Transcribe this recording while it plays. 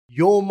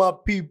Yo, my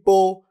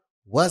people,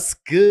 what's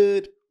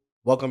good?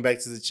 Welcome back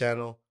to the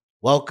channel.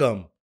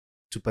 Welcome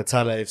to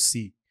Patala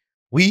FC.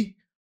 We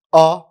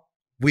are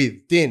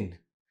within.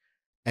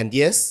 And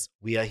yes,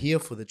 we are here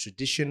for the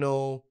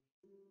traditional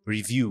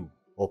review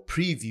or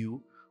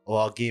preview of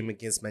our game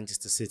against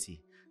Manchester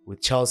City,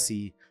 with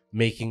Chelsea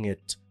making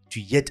it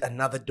to yet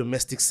another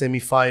domestic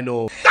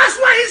semi-final. That's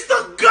why he's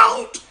the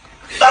GOAT!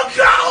 The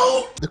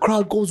GOAT! The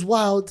crowd goes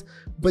wild,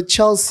 but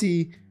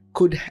Chelsea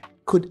could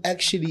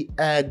actually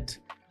add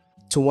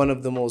to one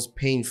of the most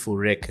painful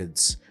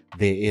records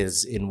there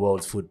is in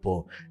world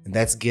football, and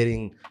that's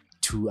getting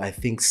to, I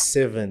think,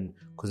 7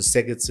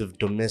 consecutive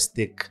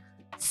domestic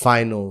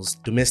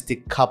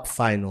cup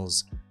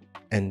finals,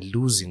 and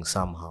losing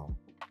somehow.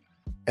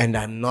 And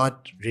I'm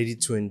not ready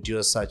to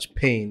endure such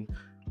pain,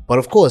 but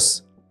of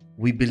course,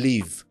 we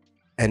believe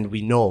and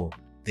we know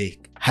there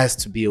has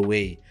to be a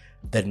way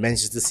that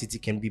Manchester City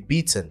can be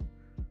beaten.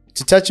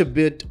 To touch a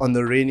bit on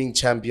the reigning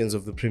champions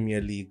of the Premier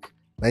League,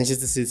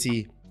 Manchester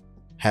City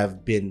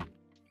have been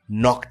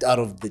knocked out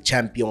of the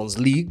Champions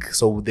League,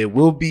 so there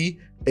will be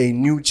a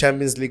new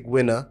Champions League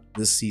winner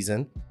this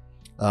season.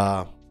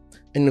 And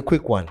a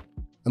quick one,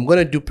 I'm going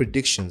to do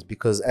predictions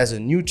because as a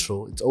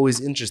neutral, it's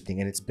always interesting,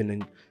 and it's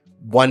been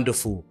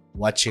wonderful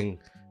watching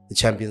the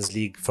Champions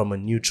League from a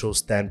neutral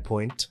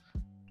standpoint.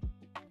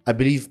 I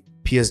believe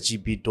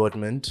PSG beat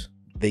Dortmund,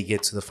 they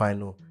get to the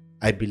final.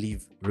 I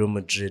believe Real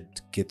Madrid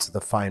get to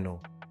the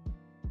final.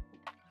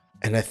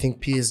 And I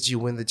think PSG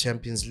win the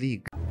Champions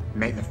League.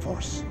 May the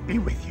force be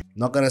with you.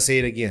 Not gonna say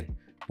it again.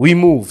 We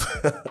move.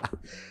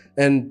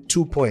 And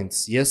 2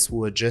 points. Yes,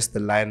 we'll address the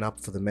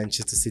lineup for the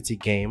Manchester City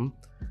game.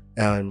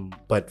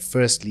 But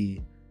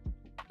firstly,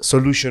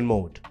 solution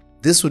mode.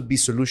 This would be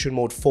solution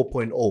mode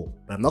 4.0.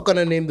 But I'm not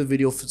gonna name the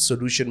video for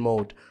solution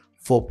mode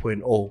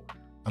 4.0.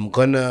 I'm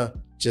gonna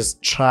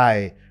just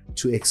try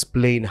to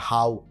explain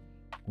how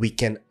we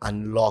can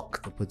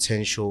unlock the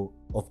potential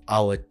of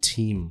our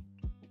team.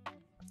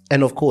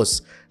 And of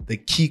course, the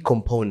key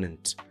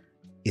component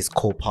is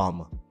Cole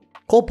Palmer.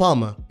 Cole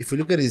Palmer, if we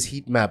look at his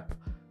heat map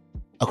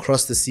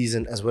across the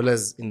season as well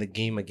as in the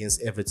game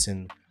against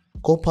Everton,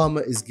 Cole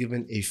Palmer is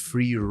given a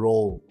free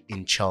role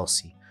in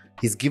Chelsea.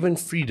 He's given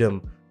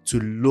freedom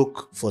to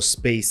look for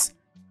space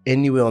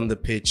anywhere on the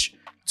pitch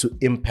to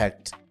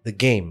impact the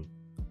game.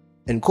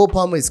 And Cole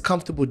Palmer is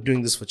comfortable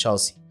doing this for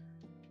Chelsea.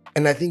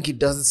 And I think he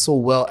does it so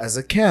well as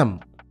a cam.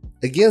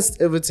 Against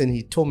Everton,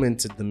 he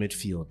tormented the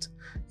midfield.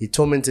 He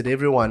tormented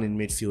everyone in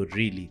midfield,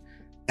 really.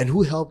 And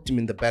who helped him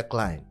in the back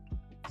line?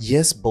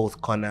 Yes,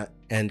 both Connor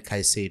and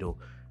Caicedo.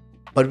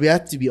 But we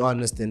have to be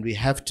honest, and we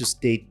have to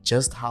state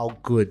just how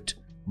good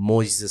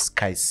Moises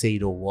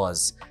Caicedo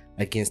was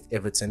against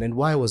Everton. And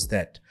why was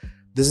that?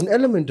 There's an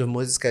element of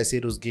Moises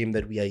Caicedo's game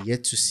that we are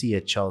yet to see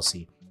at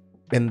Chelsea.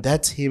 And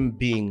that's him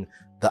being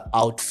the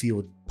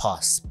outfield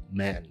pass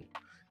man.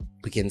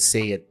 We can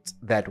say it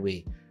that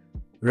way.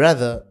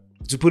 Rather,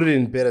 to put it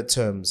in better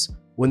terms,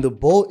 when the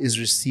ball is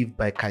received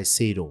by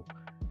Caicedo,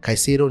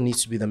 Caicedo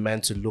needs to be the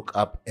man to look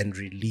up and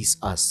release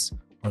us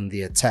on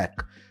the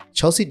attack.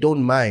 Chelsea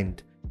don't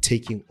mind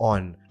taking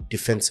on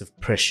defensive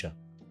pressure.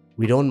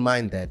 We don't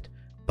mind that,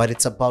 but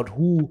it's about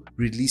who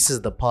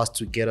releases the pass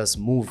to get us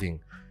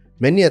moving.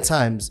 Many a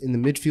times in the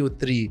midfield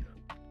three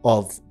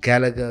of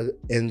Gallagher,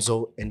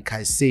 Enzo, and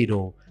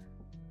Caicedo,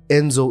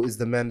 Enzo is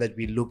the man that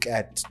we look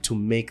at to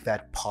make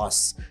that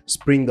pass,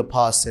 spring the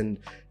pass and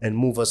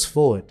move us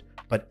forward.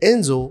 But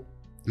Enzo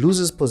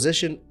loses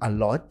possession a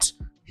lot.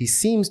 He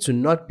seems to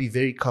not be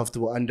very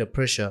comfortable under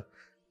pressure,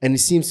 and he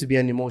seems to be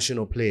an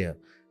emotional player.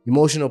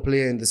 Emotional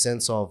player in the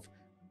sense of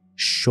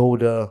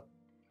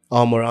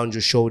arm around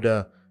your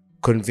shoulder,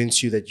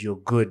 convince you that you're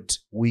good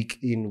week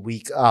in,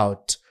 week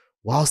out.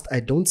 Whilst I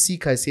don't see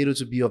Caicedo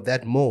to be of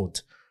that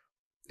mold.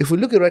 If we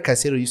look at what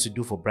Caicedo used to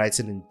do for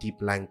Brighton in deep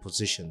lying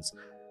positions,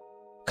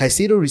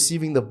 Caicedo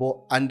receiving the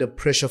ball under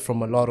pressure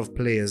from a lot of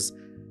players,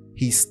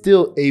 he's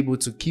still able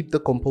to keep the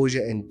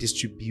composure and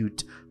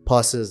distribute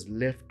passes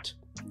left.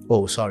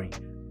 Oh, sorry.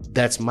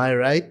 That's my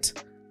right,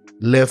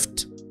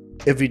 left,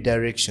 every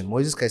direction.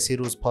 Moises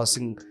Caicedo's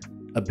passing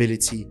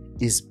ability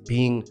is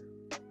being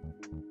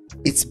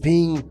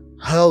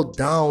held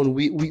down.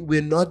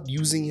 We're not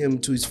using him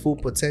to his full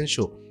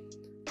potential.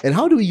 And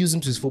how do we use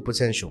him to his full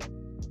potential?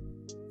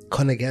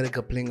 Conor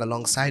Gallagher playing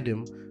alongside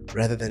him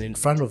rather than in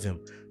front of him,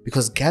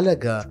 because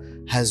Gallagher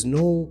has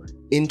no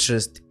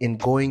interest in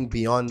going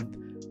beyond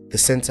the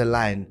center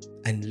line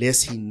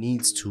unless he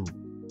needs to.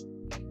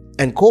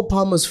 And Cole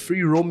Palmer's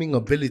free roaming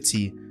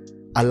ability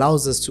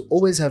allows us to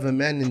always have a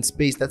man in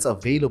space that's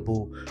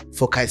available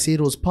for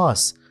Caicedo's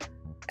pass.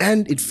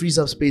 And it frees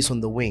up space on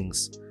the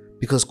wings,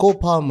 because Cole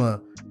Palmer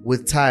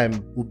with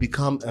time will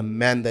become a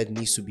man that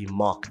needs to be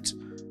marked,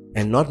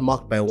 and not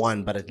marked by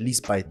one but at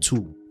least by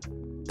two.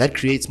 That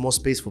creates more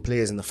space for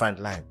players in the front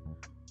line.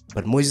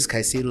 But Moises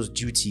Caicedo's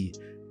duty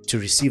to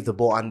receive the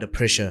ball under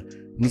pressure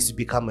needs to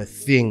become a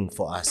thing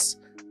for us.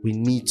 We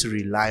need to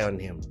rely on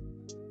him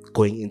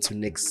going into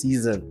next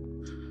season.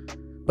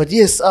 But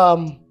yes,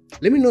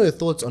 Let me know your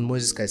thoughts on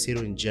Moises Caicedo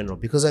in general,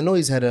 because I know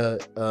he's had a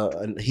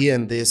here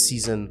and there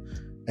season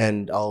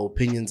and our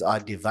opinions are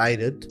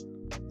divided.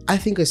 I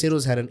think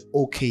Caicedo's had an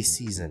okay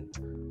season.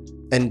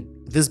 And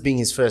this being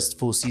his first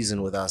full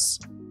season with us,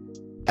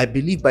 I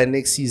believe by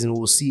next season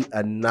we'll see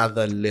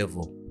another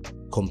level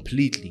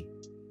completely.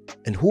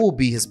 And who will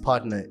be his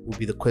partner will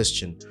be the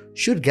question.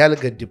 Should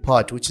Gallagher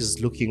depart, which is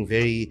looking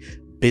very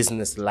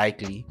business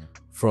likely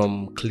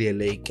from Clear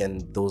Lake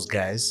and those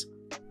guys,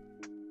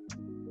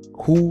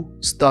 who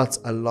starts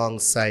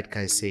alongside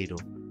Caicedo?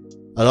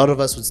 A lot of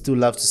us would still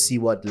love to see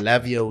what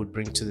Lavia would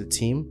bring to the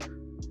team.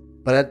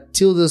 But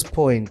until this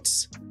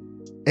point,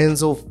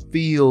 Enzo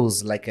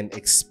feels like an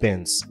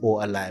expense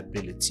or a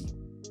liability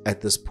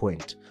at this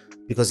point,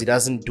 because he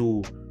doesn't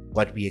do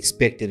what we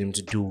expected him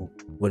to do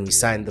when we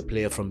signed the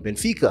player from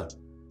Benfica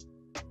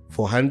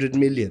for 100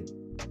 million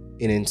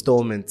in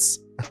installments.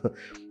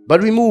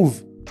 But we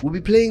move. We'll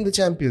be playing the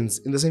champions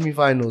in the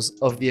semi-finals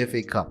of the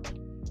FA Cup.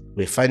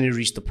 We finally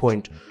reached the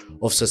point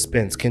of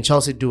suspense. Can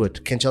Chelsea do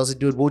it? Can Chelsea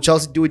do it? Will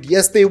Chelsea do it?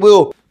 Yes, they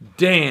will.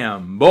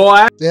 Damn,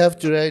 boy. They have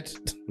to, right?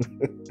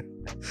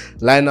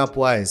 Lineup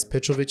wise,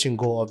 Petrovic in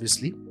goal,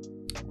 obviously.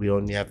 We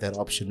only have that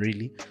option,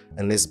 really,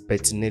 unless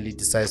Bettinelli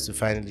decides to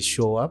finally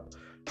show up.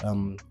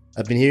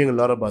 I've been hearing a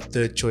lot about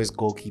third choice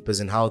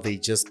goalkeepers and how they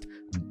just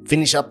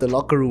finish up the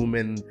locker room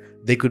and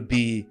they could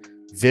be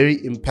very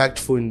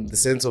impactful in the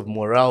sense of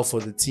morale for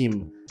the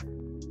team.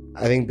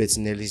 I think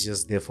Bettinelli is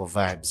just there for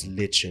vibes,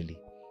 literally.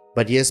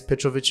 But yes,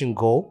 Petrovic in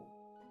goal.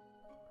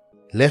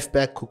 Left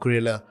back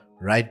Cucurella,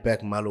 right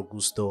back Malo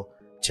Gusto,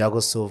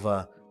 Thiago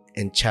Silva,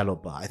 and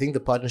Chalobah. I think the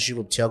partnership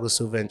of Thiago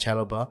Silva and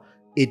Chalobah,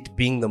 it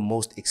being the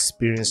most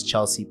experienced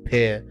Chelsea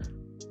pair,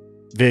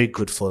 very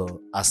good for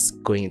us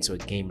going into a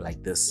game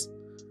like this.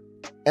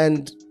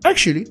 And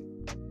actually,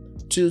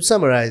 to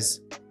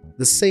summarize,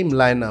 the same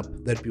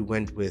lineup that we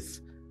went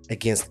with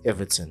against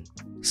Everton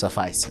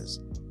suffices.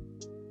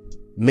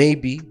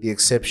 Maybe the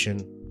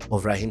exception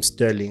of Raheem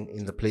Sterling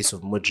in the place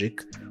of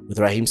Mudryk, with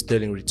Raheem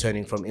Sterling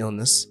returning from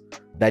illness.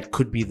 That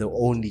could be the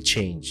only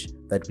change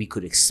that we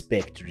could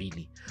expect,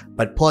 really.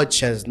 But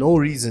Poch has no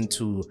reason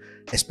to,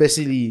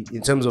 especially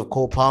in terms of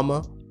Cole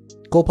Palmer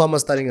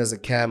starting as a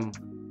cam,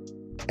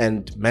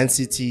 and Man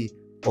City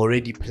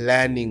already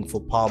planning for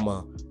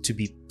Palmer to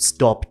be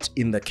stopped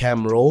in the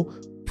cam role,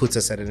 puts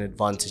us at an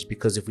advantage,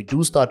 because if we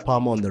do start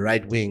Palmer on the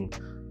right wing,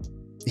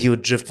 he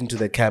would drift into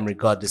the cam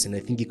regardless, and I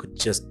think he could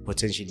just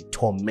potentially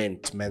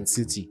torment Man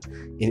City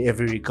in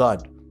every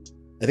regard.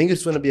 I think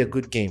it's going to be a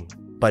good game,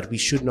 but we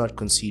should not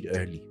concede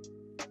early.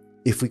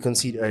 If we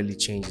concede early,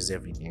 changes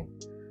everything.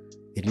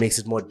 It makes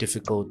it more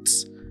difficult.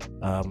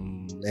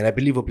 And I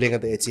believe we're playing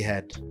at the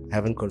Etihad. I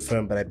haven't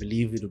confirmed, but I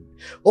believe it'll...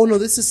 Oh no,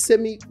 this is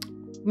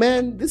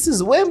Man, this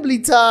is Wembley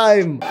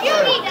time!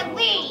 You need to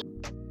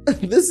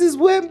leave! This is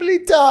Wembley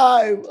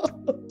time!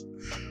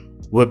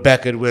 We're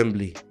back at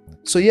Wembley.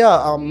 So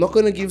yeah, I'm not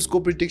going to give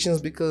score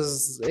predictions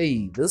because,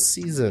 hey, this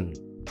season,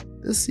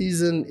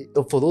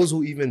 for those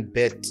who even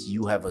bet,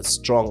 you have a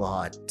strong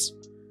heart.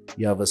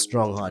 You have a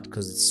strong heart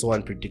because it's so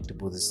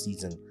unpredictable this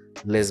season.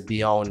 Let's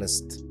be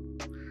honest.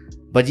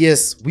 But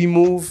yes, we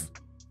move.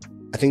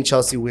 I think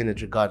Chelsea win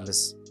it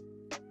regardless.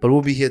 But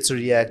we'll be here to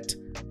react.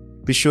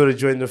 Be sure to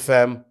join the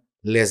fam.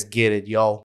 Let's get it, y'all.